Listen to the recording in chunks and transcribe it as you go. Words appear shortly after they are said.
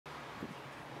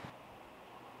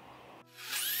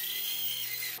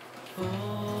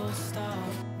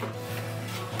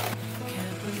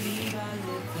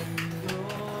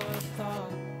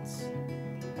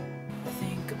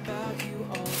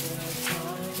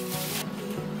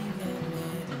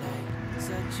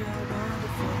a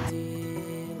wonderful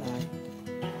delight.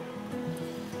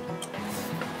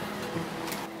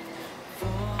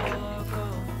 Forgo,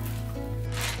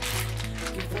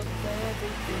 give up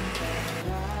everything that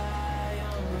I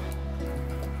own.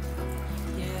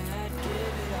 Yeah, I'd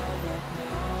give it all up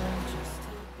now just to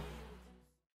be.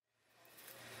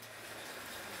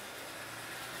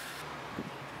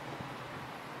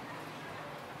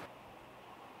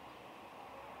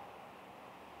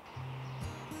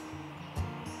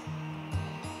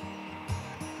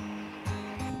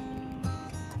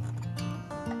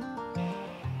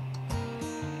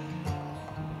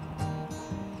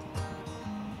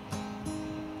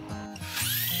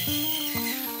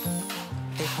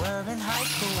 They were in high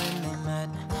school when they met.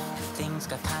 Things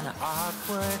got kinda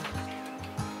awkward,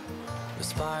 with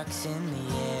sparks in the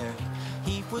air.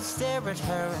 He would stare at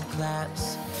her in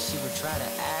class. She would try to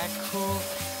act cool,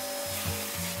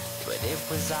 but it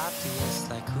was obvious,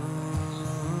 like ooh,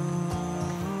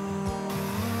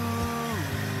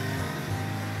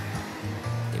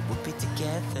 they would be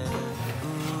together.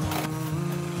 Ooh.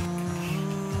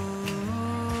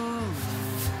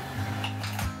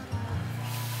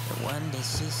 One day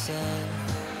she said,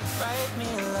 write me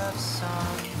a love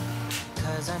song,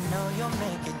 'cause I know you'll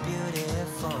make it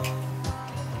beautiful.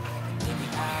 Baby,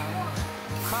 I'll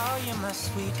call you my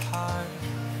sweetheart.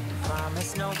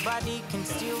 Promise nobody can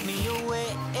steal me away.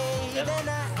 Then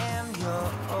I am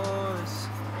yours,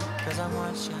 'cause I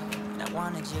want you and I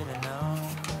wanted you to know.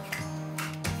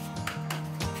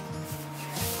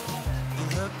 He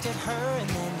looked at her and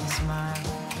then he smiled,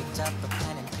 picked up a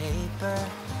pen and paper,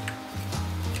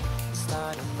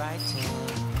 started writing.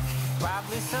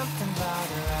 Probably something about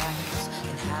her eyes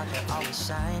and how they're always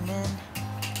shining,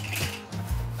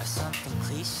 or something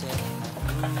cliche.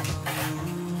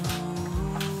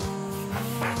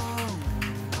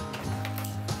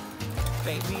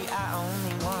 Baby, I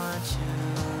only want you.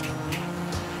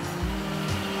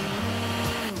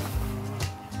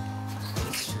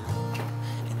 It's true.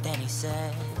 And then he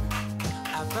said,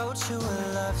 I wrote you a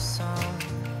love song,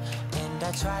 and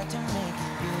I tried to make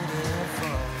it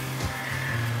beautiful.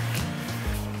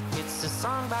 It's a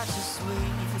song about your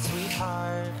sweet,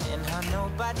 sweetheart, and how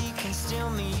nobody can steal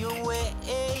me away.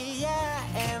 Yeah,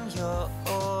 I am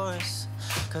yours,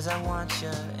 'cause I want you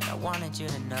and I wanted you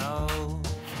to know.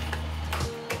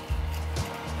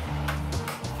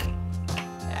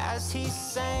 As he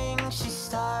sang, she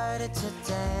started to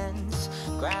dance,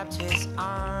 grabbed his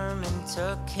arm and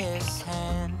took his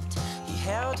hand. He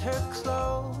held her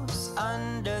close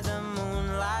under the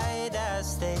moonlight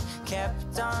as they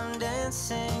kept on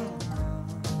dancing.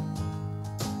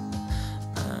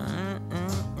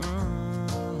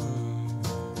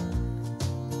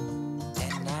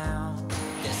 And now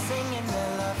they're singing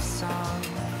their love song,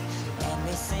 and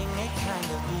they sing it kind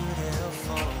of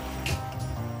beautiful,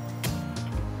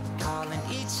 calling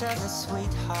each other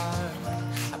sweetheart.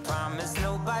 I promise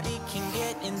nobody can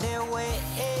get in their way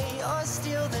or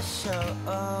steal the show.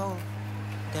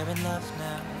 They're in love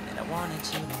now, and I wanted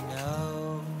you to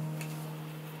know.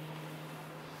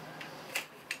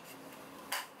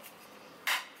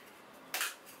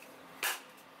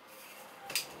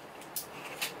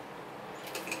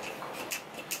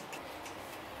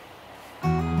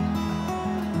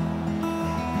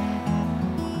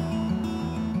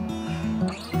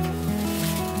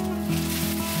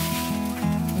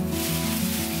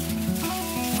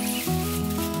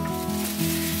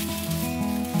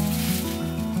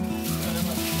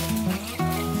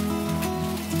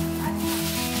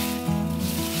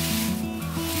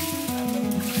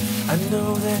 I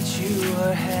know that you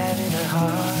are having a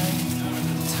hard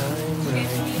time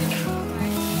right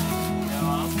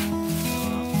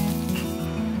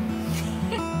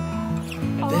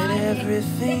now. That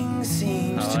everything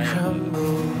seems to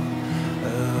crumble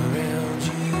around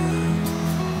you.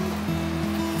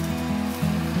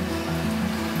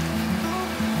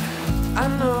 I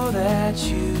know that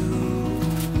you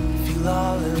feel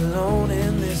all alone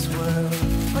in this world,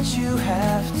 but you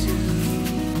have to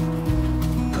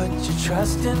put your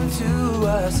trust into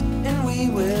us, and we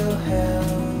will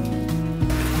help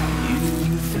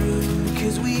you through,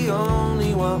 'cause we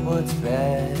only want what's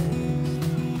best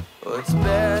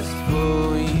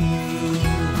for you.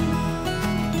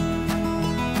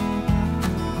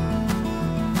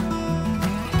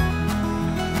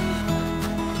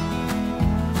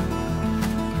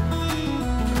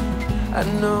 I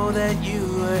know that you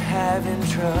are having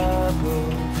trouble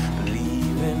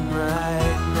believing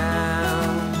right now.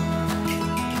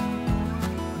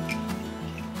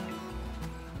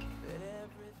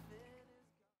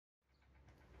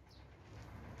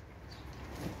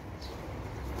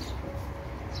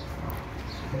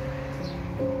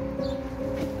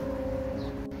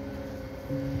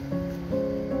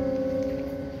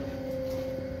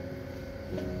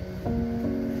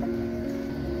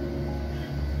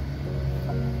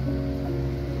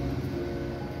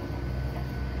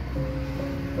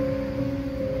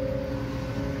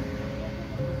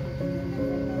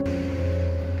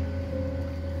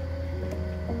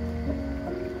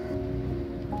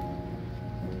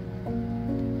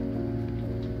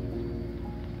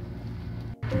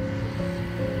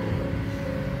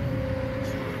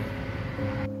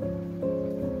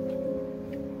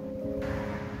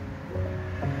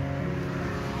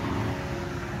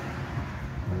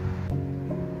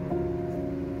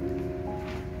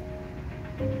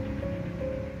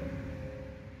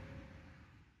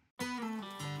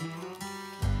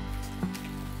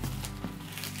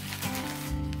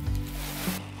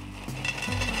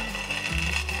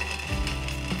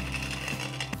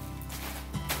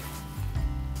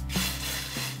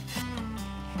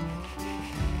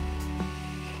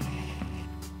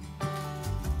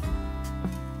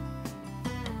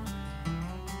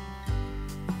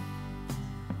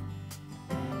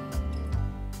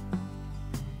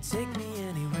 Take me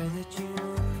anywhere that you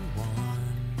want.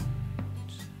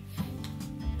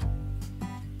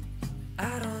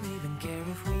 I don't even care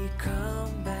if we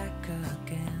come back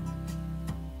again.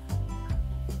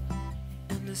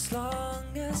 And as long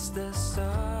as the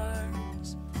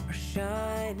stars are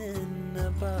shining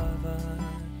above us,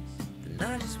 then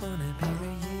I just wanna be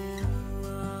where you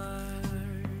are.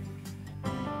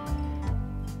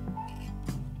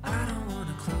 I don't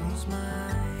wanna close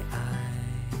my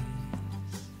eyes,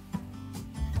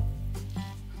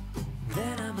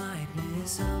 then I might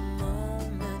miss a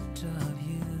moment of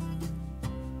you.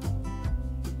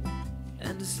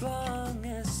 And as long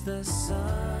as the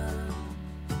sun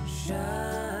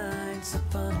shines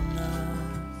upon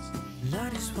us, and I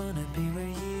just wanna be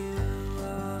where you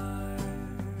are.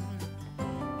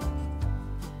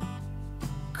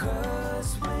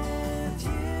 'Cause with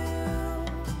you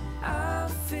I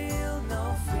feel no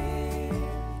fear,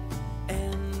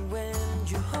 and when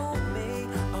you hold me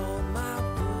all my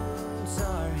wounds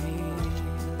are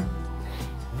healed.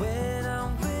 When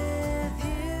I'm with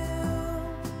you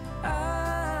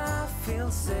I feel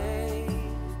safe.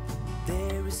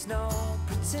 There is no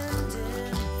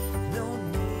pretending, no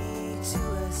need to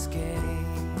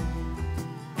escape.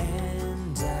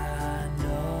 And I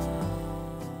know.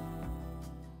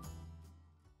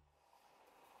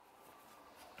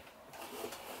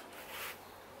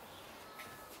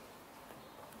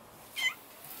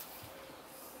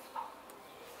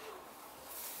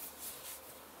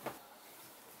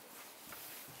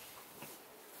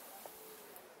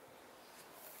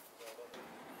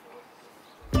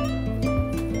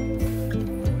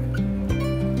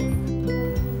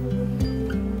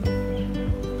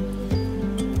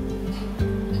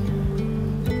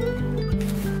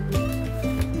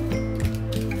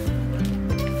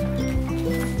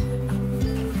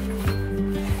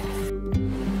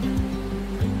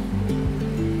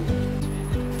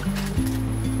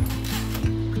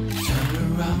 Turn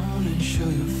around and show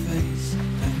your face.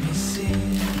 Let me see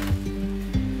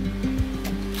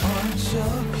parts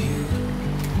of you.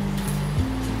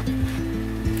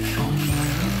 Oh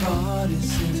my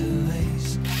body's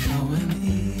interlaced, slow and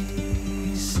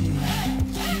easy.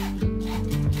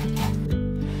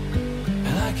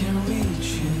 And I can reach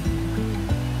you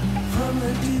from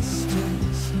a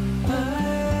distance. I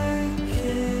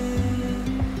can,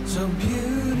 so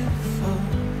beautiful.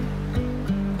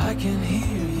 I can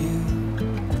hear you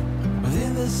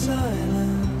within the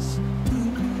silence.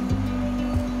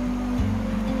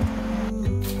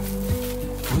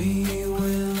 We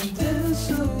will dance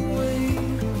away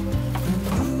the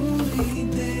gloomy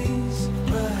days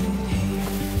right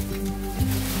here.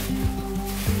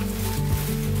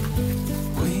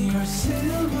 We are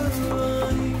silver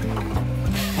line,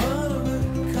 one of a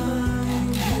kind,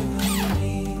 you and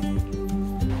me.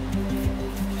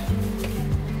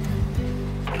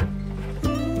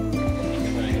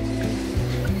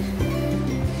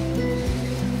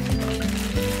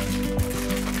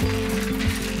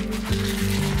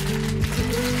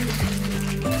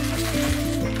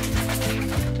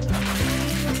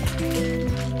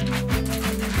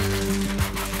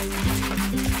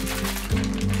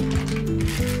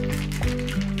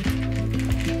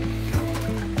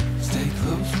 Stay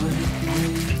close when it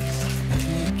rains, let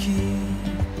me keep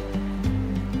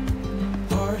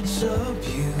parts of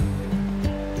you.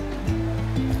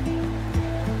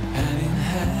 Hand in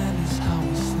hand is how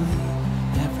we sleep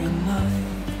every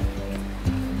night.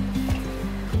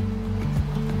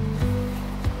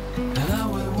 And I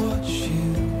will watch you,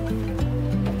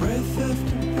 breath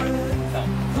after breath,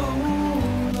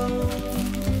 hold on.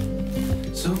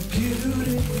 So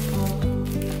beautiful.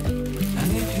 And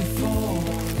if you fall,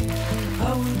 I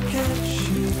will catch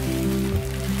you.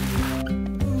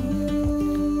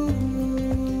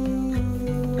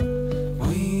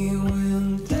 We will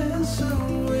dance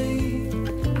away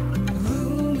the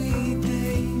gloomy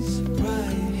days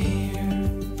right here.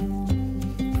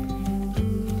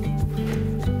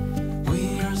 We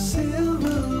are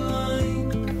silver line,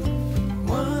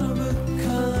 one of a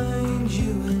kind,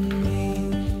 you and me.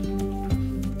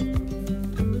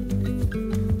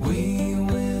 We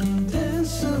will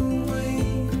dance away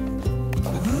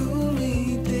the gloomy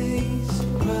days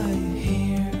right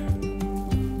here.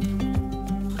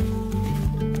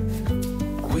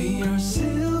 We are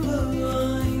silver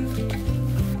line,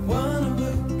 one of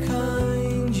a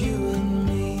kind, you and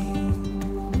me.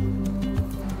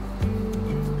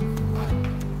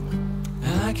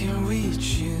 And I can reach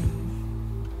you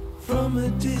from a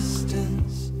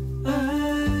distance.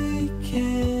 I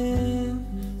can,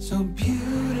 so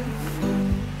beautiful.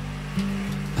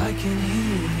 I can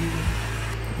hear you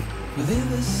within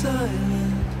the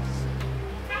silence.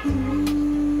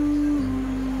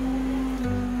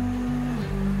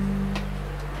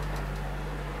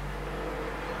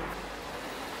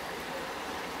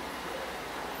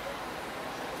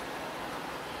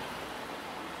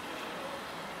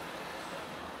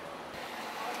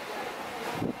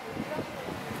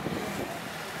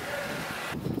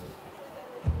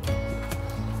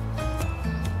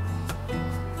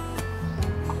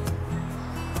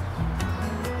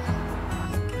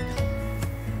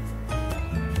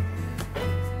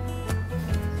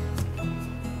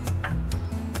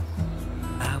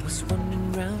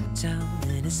 Down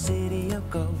in a city of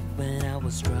gold, when I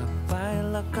was struck by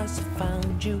luck 'cause I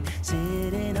found you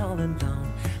sitting all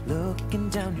alone, looking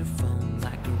down your phone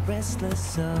like a restless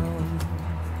soul.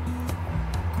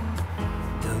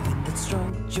 The wind that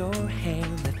stroked your hair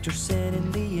left your scent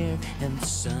in the air, and the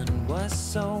sun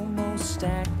was almost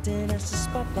acting as a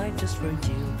spotlight just for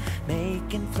you,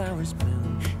 making flowers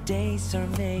bloom. Days are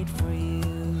made for you.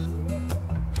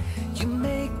 You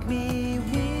make me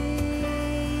weak.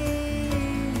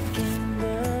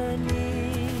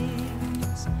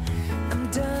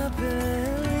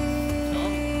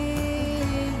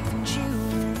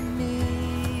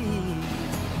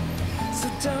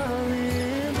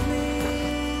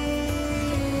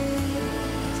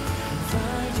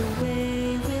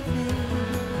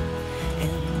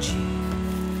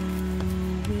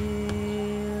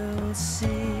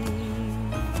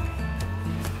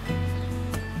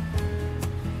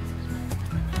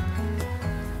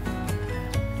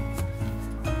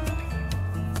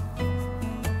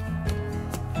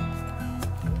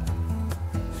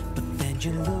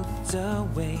 You looked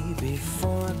away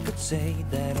before I could say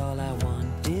that all I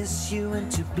want is you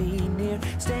and to be near.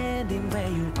 Standing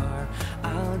where you are,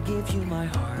 I'll give you my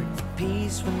heart,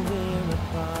 peace when we're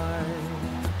apart.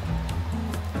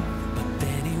 But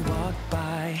then he walked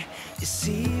by, yes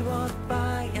he walked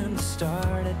by, and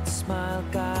started to smile,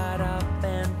 got up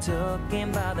and took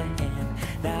him by the hand.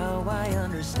 Now I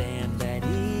understand that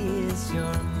he is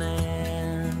your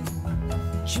man.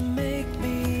 You make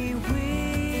me weak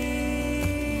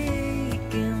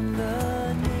in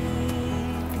the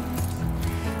knees,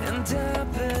 and I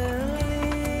believe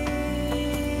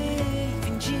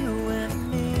in you and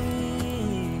me.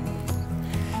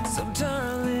 So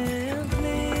darling,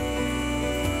 please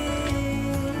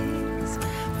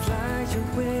fly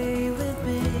away with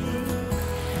me,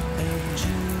 and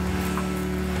you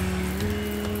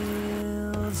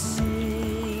will see.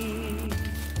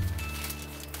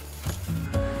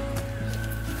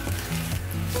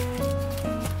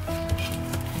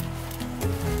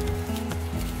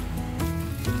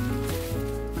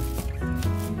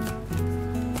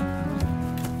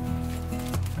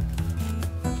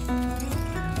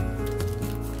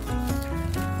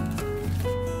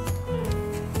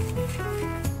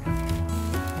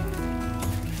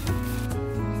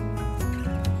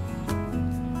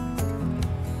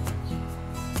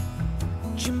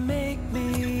 You make me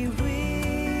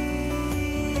weak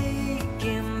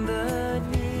in the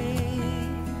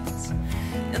knees,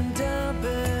 and I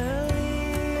believe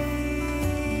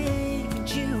in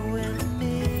you and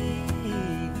me.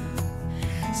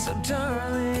 So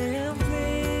darling,